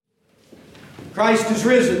Christ is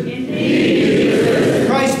risen. Indeed.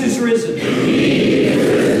 Christ is risen.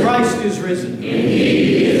 Indeed. Christ is risen.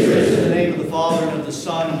 Indeed. In the name of the Father, and of the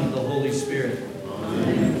Son, and of the Holy Spirit.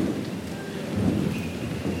 Amen.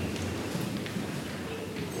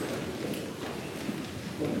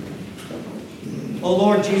 O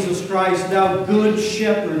Lord Jesus Christ, thou good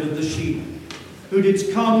shepherd of the sheep, who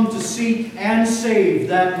didst come to seek and save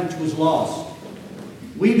that which was lost,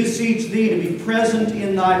 we beseech thee to be present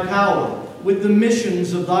in thy power with the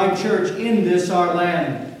missions of thy church in this our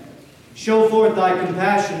land. Show forth thy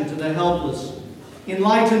compassion to the helpless,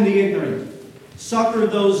 enlighten the ignorant, succor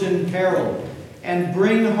those in peril, and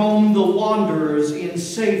bring home the wanderers in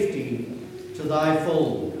safety to thy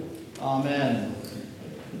fold. Amen.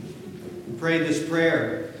 We pray this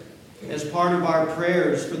prayer as part of our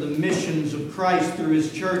prayers for the missions of Christ through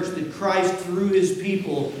His church, that Christ through His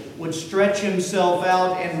people would stretch Himself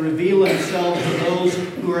out and reveal Himself to those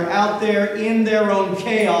who are out there in their own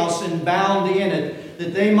chaos and bound in it,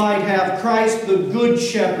 that they might have Christ the Good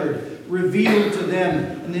Shepherd revealed to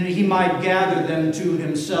them, and then He might gather them to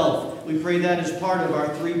Himself. We pray that as part of our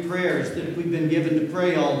three prayers that we've been given to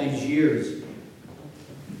pray all these years.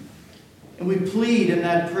 And we plead in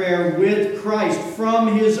that prayer with Christ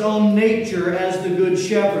from His own nature as the Good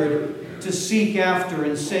Shepherd to seek after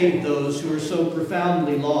and save those who are so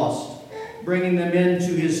profoundly lost, bringing them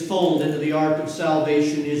into His fold, into the ark of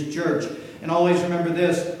salvation, His church. And always remember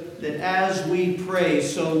this, that as we pray,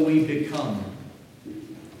 so we become.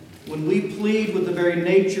 When we plead with the very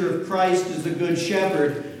nature of Christ as the Good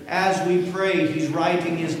Shepherd, as we pray, He's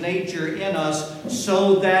writing His nature in us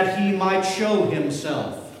so that He might show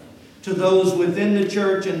Himself to those within the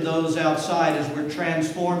church and those outside as we're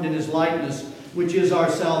transformed in His likeness, which is our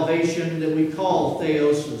salvation that we call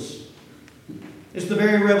theosis. It's the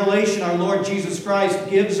very revelation our Lord Jesus Christ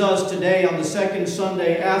gives us today on the second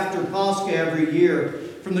Sunday after Pascha every year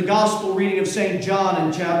from the Gospel reading of St. John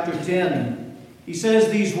in chapter 10. He says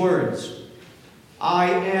these words, I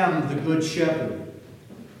am the Good Shepherd.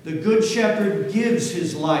 The Good Shepherd gives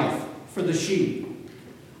His life for the sheep.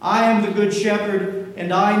 I am the Good Shepherd,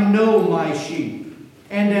 and I know my sheep,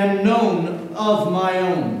 and am known of my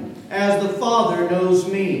own, as the Father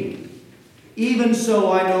knows me. Even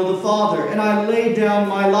so I know the Father, and I lay down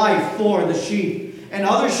my life for the sheep. And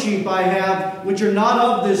other sheep I have, which are not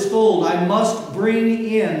of this fold, I must bring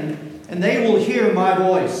in, and they will hear my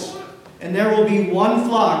voice. And there will be one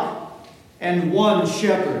flock and one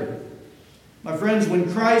shepherd. My friends,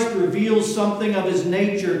 when Christ reveals something of His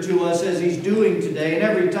nature to us as He's doing today and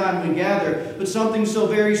every time we gather, but something so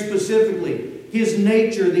very specifically, His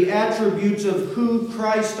nature, the attributes of who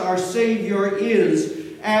Christ our Savior is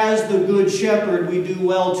as the Good Shepherd, we do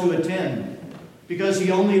well to attend, because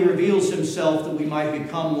He only reveals Himself that we might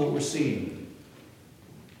become what we're seeing.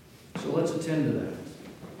 So let's attend to that.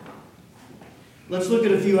 Let's look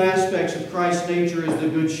at a few aspects of Christ's nature as the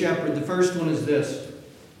Good Shepherd. The first one is this.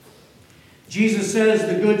 Jesus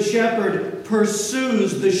says the Good Shepherd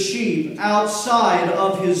pursues the sheep outside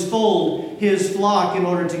of His fold, His flock, in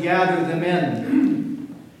order to gather them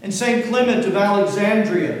in. And St. Clement of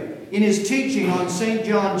Alexandria, in his teaching on St.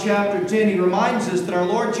 John chapter 10, he reminds us that our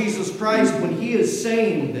Lord Jesus Christ, when He is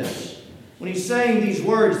saying this, when He's saying these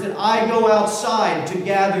words, that I go outside to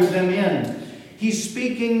gather them in, He's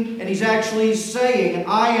speaking and He's actually saying,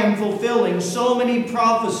 I am fulfilling so many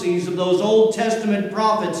prophecies of those Old Testament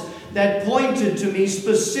prophets that pointed to me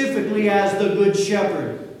specifically as the Good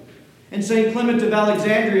Shepherd. And St. Clement of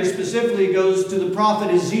Alexandria specifically goes to the prophet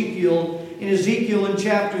Ezekiel, in Ezekiel in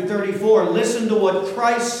chapter 34. Listen to what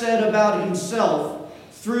Christ said about Himself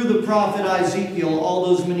through the prophet Ezekiel all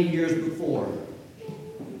those many years before.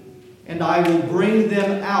 And I will bring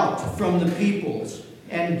them out from the peoples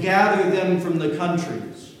and gather them from the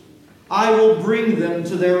countries. I will bring them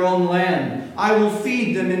to their own land. I will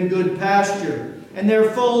feed them in good pasture. And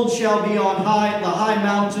their fold shall be on the high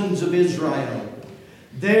mountains of Israel.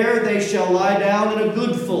 There they shall lie down in a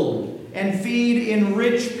good fold, and feed in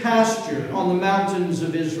rich pasture on the mountains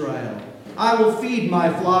of Israel. I will feed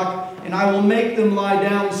my flock, and I will make them lie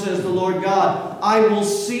down, says the Lord God. I will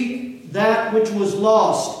seek that which was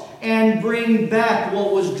lost, and bring back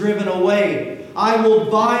what was driven away. I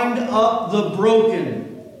will bind up the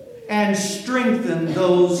broken, and strengthen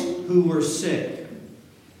those who were sick.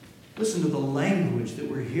 Listen to the language that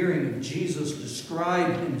we're hearing of Jesus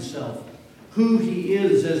describe Himself, who He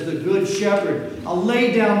is as the Good Shepherd. I'll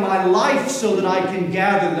lay down my life so that I can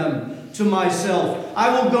gather them to myself.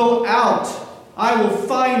 I will go out. I will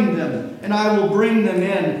find them, and I will bring them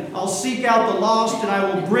in. I'll seek out the lost, and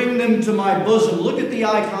I will bring them to my bosom. Look at the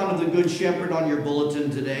icon of the Good Shepherd on your bulletin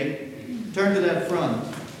today. Turn to that front.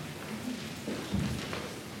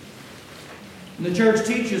 And the church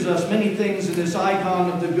teaches us many things in this icon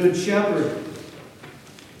of the Good Shepherd.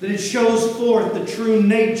 That it shows forth the true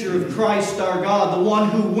nature of Christ our God, the one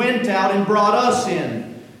who went out and brought us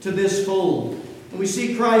in to this fold. And we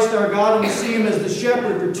see Christ our God, and we see Him as the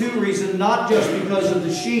shepherd for two reasons, not just because of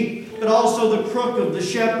the sheep, but also the crook of the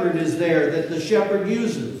shepherd is there that the shepherd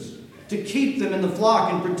uses to keep them in the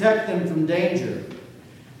flock and protect them from danger.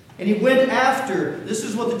 And He went after, this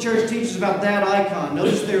is what the church teaches about that icon.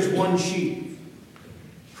 Notice there's one sheep.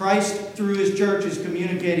 Christ, through His church, is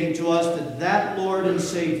communicating to us that Lord and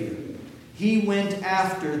Savior, He went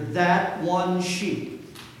after that one sheep.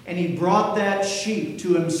 And He brought that sheep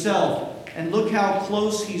to Himself. And look how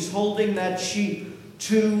close He's holding that sheep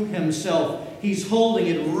to Himself. He's holding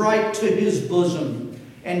it right to His bosom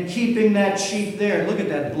and keeping that sheep there. Look at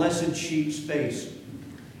that blessed sheep's face.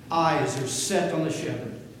 Eyes are set on the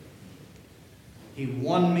shepherd. He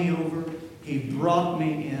won me over. He brought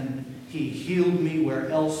me in. He healed me. Where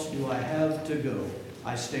else do I have to go?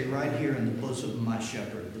 I stay right here in the bosom of my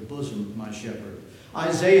shepherd, the bosom of my shepherd.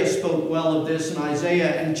 Isaiah spoke well of this in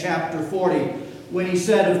Isaiah in chapter 40 when he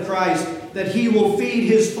said of Christ that He will feed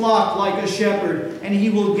His flock like a shepherd, and He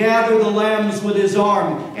will gather the lambs with His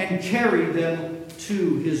arm and carry them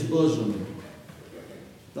to His bosom.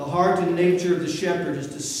 The heart and nature of the shepherd is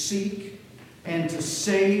to seek and to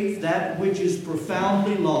save that which is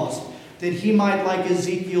profoundly lost, that He might, like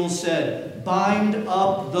Ezekiel said, bind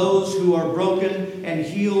up those who are broken and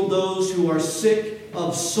heal those who are sick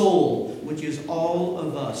of soul, which is all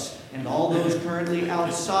of us and all those currently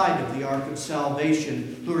outside of the ark of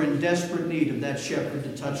salvation who are in desperate need of that shepherd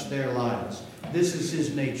to touch their lives. This is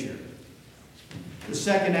His nature. The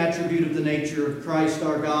second attribute of the nature of Christ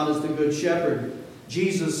our God is the Good Shepherd.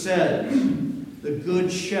 Jesus said, the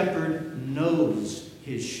Good Shepherd knows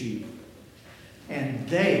His sheep, and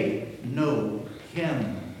they know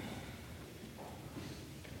Him.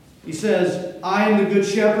 He says, I am the Good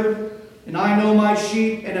Shepherd, and I know my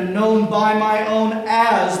sheep, and am known by my own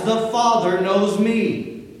as the Father knows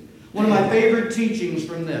me. One of my favorite teachings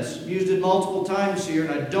from this, I've used it multiple times here,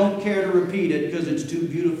 and I don't care to repeat it because it's too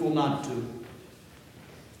beautiful not to.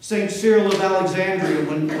 St. Cyril of Alexandria,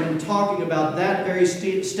 when talking about that very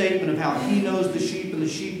statement of how He knows the sheep and the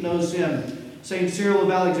sheep knows Him, St. Cyril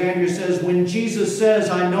of Alexandria says, when Jesus says,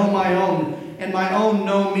 I know my own, and my own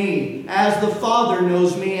know me, as the Father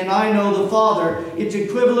knows me, and I know the Father, it's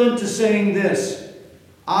equivalent to saying this,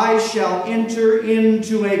 I shall enter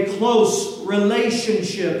into a close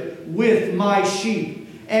relationship with my sheep,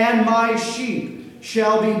 and my sheep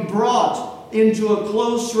shall be brought into a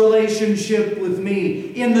close relationship with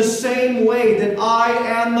me, in the same way that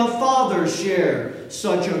I and the Father share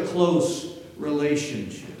such a close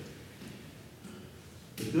relationship.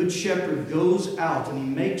 The Good Shepherd goes out and He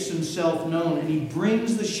makes Himself known, and He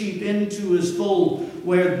brings the sheep into His fold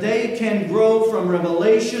where they can grow from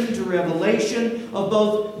revelation to revelation of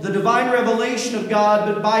both the divine revelation of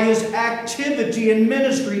God, but by His activity and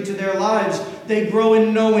ministry to their lives, they grow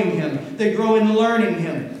in knowing Him. They grow in learning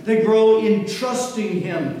Him. They grow in trusting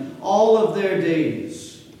Him all of their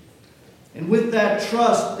days. And with that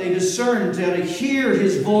trust, they discern to hear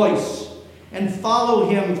His voice and follow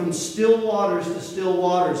Him from still waters to still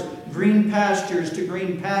waters, green pastures to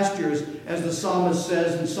green pastures, as the psalmist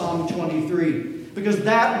says in Psalm 23. Because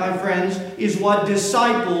that, my friends, is what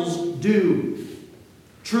disciples do.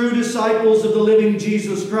 True disciples of the living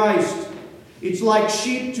Jesus Christ. It's like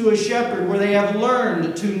sheep to a shepherd, where they have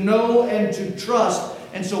learned to know and to trust.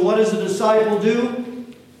 And so what does a disciple do?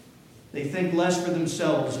 They think less for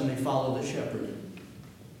themselves and they follow the shepherd.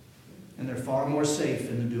 And they're far more safe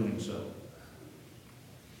in doing so.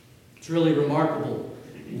 It's really remarkable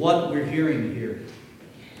what we're hearing here.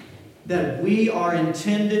 That we are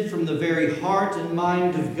intended from the very heart and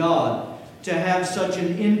mind of God to have such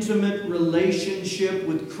an intimate relationship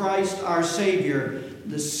with Christ our Savior,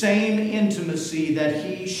 the same intimacy that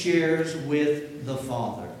He shares with the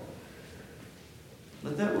Father.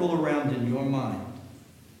 Let that roll around in your mind.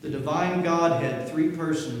 The divine Godhead, three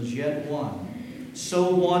persons, yet one, so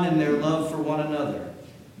one in their love for one another.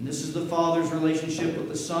 And this is the Father's relationship with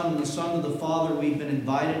the Son, and the Son of the Father. We've been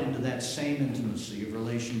invited into that same intimacy of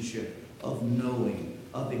relationship, of knowing,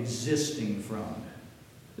 of existing from.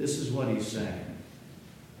 This is what He's saying.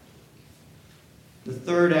 The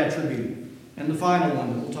third attribute, and the final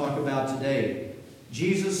one that we'll talk about today.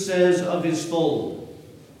 Jesus says of His fold,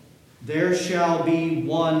 there shall be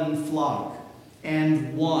one flock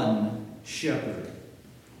and one shepherd.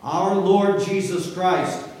 Our Lord Jesus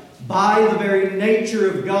Christ, by the very nature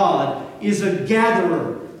of God, is a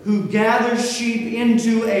gatherer who gathers sheep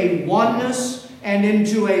into a oneness and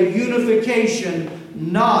into a unification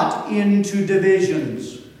not into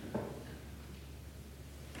divisions.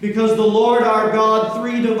 Because the Lord our God,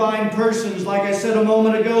 three divine persons, like I said a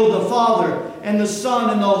moment ago, the Father and the Son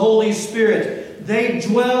and the Holy Spirit, they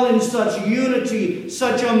dwell in such unity,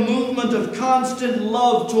 such a movement of constant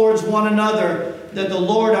love towards one another, that the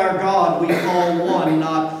Lord our God we call one,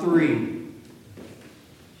 not three.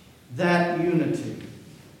 That unity.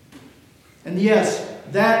 And yes,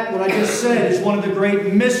 that, what I just said, is one of the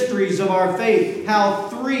great mysteries of our faith. How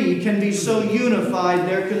three can be so unified,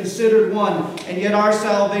 they're considered one. And yet our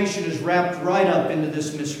salvation is wrapped right up into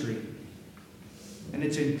this mystery. And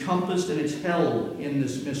it's encompassed and it's held in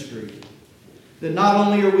this mystery. That not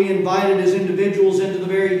only are we invited as individuals into the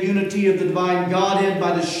very unity of the divine Godhead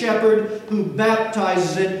by the shepherd who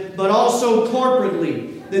baptizes it, but also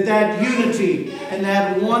corporately, that unity and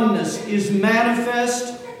that oneness is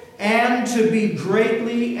manifest and to be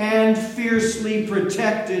greatly and fiercely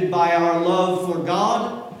protected by our love for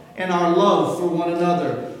God and our love for one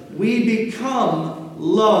another. We become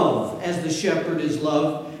love as the shepherd is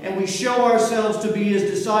love, and we show ourselves to be his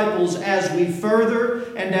disciples as we further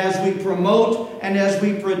and as we promote and as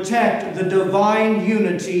we protect the divine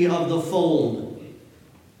unity of the fold,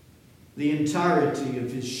 the entirety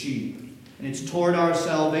of his sheep. And it's toward our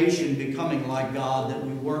salvation, becoming like God, that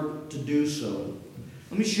we work to do so.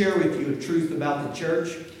 Let me share with you a truth about the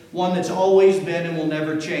church, one that's always been and will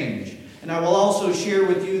never change. And I will also share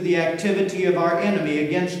with you the activity of our enemy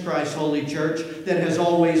against Christ's holy church that has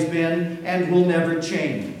always been and will never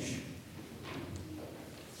change.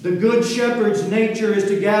 The Good Shepherd's nature is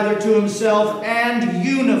to gather to himself and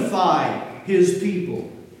unify his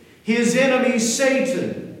people. His enemy,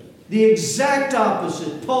 Satan, the exact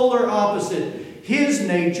opposite, polar opposite, his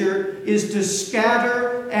nature is to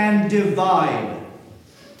scatter and divide.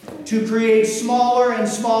 To create smaller and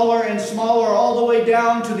smaller and smaller all the way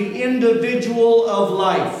down to the individual of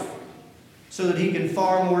life, so that he can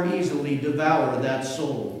far more easily devour that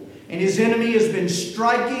soul. And his enemy has been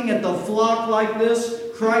striking at the flock like this,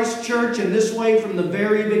 Christ's church, in this way from the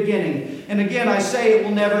very beginning. And again, I say it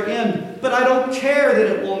will never end, but I don't care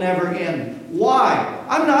that it will never end. Why?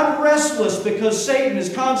 I'm not restless because Satan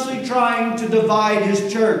is constantly trying to divide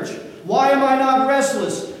his church. Why am I not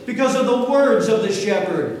restless? Because of the words of the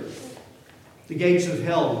shepherd. The gates of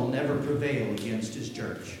hell will never prevail against his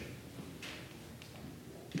church.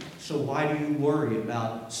 So why do you worry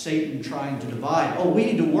about Satan trying to divide? Oh, we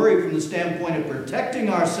need to worry from the standpoint of protecting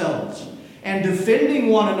ourselves and defending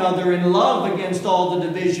one another in love against all the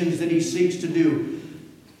divisions that he seeks to do.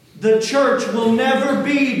 The church will never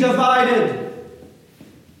be divided.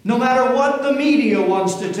 No matter what the media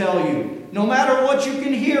wants to tell you, no matter what you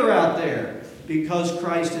can hear out there, because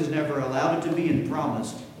Christ has never allowed it to be and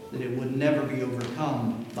promised that it would never be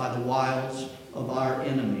overcome by the wiles of our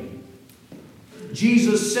enemy.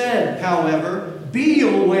 Jesus said, however, be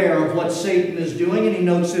aware of what Satan is doing, and he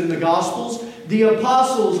notes it in the Gospels. The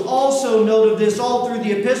apostles also note of this all through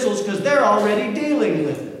the epistles because they're already dealing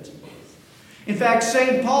with it. In fact,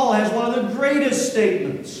 St. Paul has one of the greatest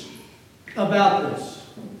statements about this.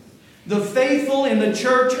 The faithful in the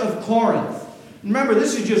church of Corinth. Remember,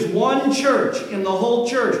 this is just one church in the whole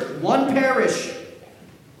church, one parish.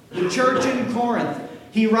 The church in Corinth.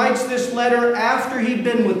 He writes this letter after he'd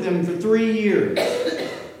been with them for 3 years.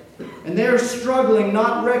 And they're struggling,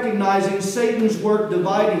 not recognizing Satan's work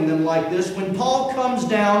dividing them like this, when Paul comes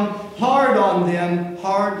down hard on them,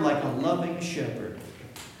 hard like a loving shepherd.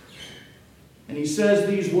 And he says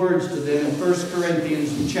these words to them in 1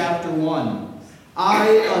 Corinthians chapter 1. I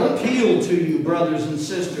appeal to you, brothers and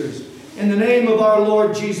sisters, in the name of our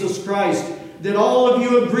Lord Jesus Christ, that all of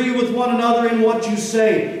you agree with one another in what you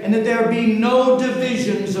say, and that there be no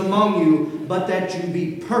divisions among you, but that you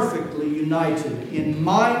be perfectly united in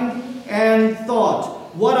mind and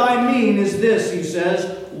thought. What I mean is this, he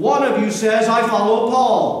says. One of you says, I follow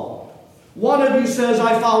Paul. One of you says,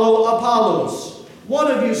 I follow Apollos.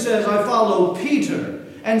 One of you says, I follow Peter.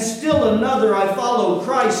 And still another, I follow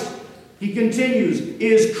Christ. He continues,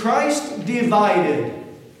 is Christ divided?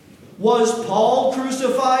 Was Paul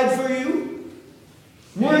crucified for you?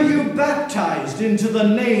 Were you baptized into the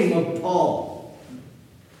name of Paul?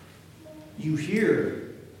 You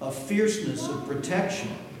hear a fierceness of protection,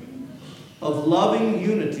 of loving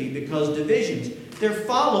unity, because divisions. They're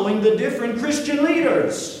following the different Christian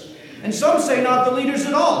leaders. And some say not the leaders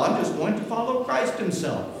at all. I'm just going to follow Christ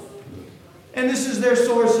himself. And this is their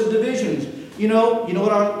source of divisions. You know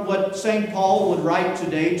what St. Paul would write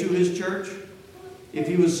today to his church? If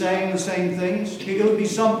he was saying the same things, it would be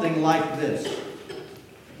something like this.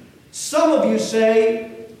 Some of you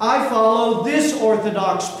say, I follow this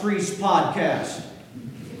Orthodox priest podcast.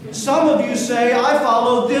 Some of you say, I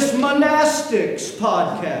follow this monastics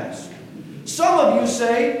podcast. Some of you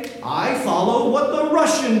say, I follow what the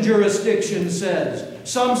Russian jurisdiction says.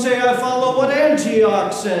 Some say, I follow what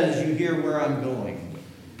Antioch says. You hear where I'm going.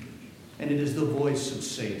 And it is the voice of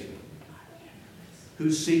Satan,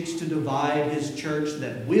 who seeks to divide his church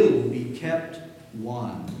that will be kept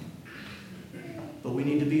one. But we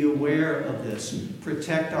need to be aware of this,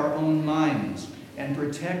 protect our own minds, and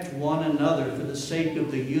protect one another for the sake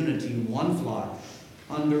of the unity, one flock,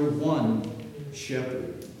 under one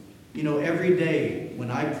shepherd. You know, every day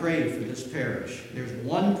when I pray for this parish, there's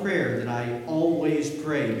one prayer that I always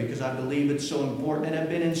pray because I believe it's so important and I've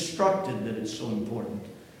been instructed that it's so important.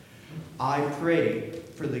 I pray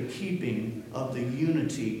for the keeping of the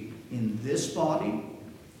unity in this body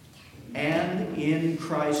and in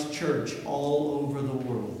Christ's church all over the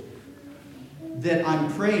world. That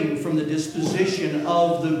I'm praying from the disposition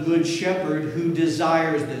of the Good Shepherd who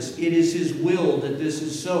desires this. It is his will that this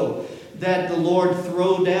is so. That the Lord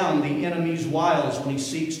throw down the enemy's wiles when he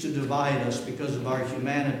seeks to divide us because of our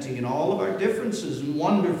humanity and all of our differences and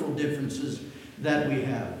wonderful differences that we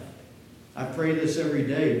have. I pray this every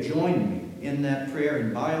day. Join me in that prayer,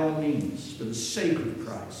 and by all means, for the sake of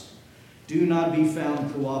Christ, do not be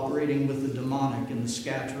found cooperating with the demonic in the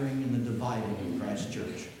scattering and the dividing of Christ's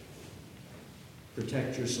church.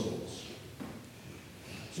 Protect your souls.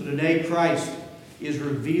 So today Christ is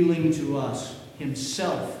revealing to us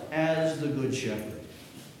himself as the Good Shepherd,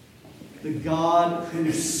 the God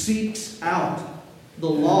who seeks out the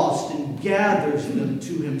lost and gathers them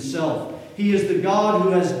to himself. He is the God who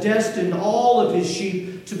has destined all of his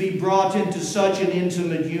sheep to be brought into such an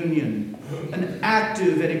intimate union, an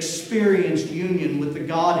active and experienced union with the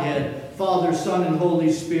Godhead, Father, Son, and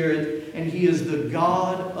Holy Spirit. And he is the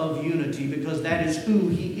God of unity because that is who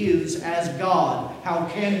he is as God. How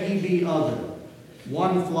can he be other?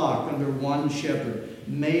 One flock under one shepherd.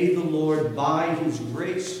 May the Lord, by his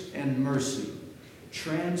grace and mercy,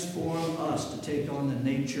 transform us to take on the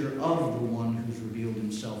nature of the one who's revealed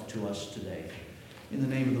himself to us today. In the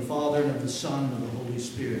name of the Father, and of the Son, and of the Holy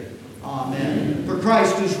Spirit. Amen. For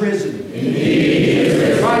Christ is risen. Indeed he is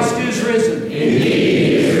risen. Christ is risen. Indeed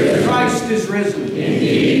he is risen. Christ is risen.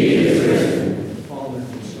 Indeed he is risen.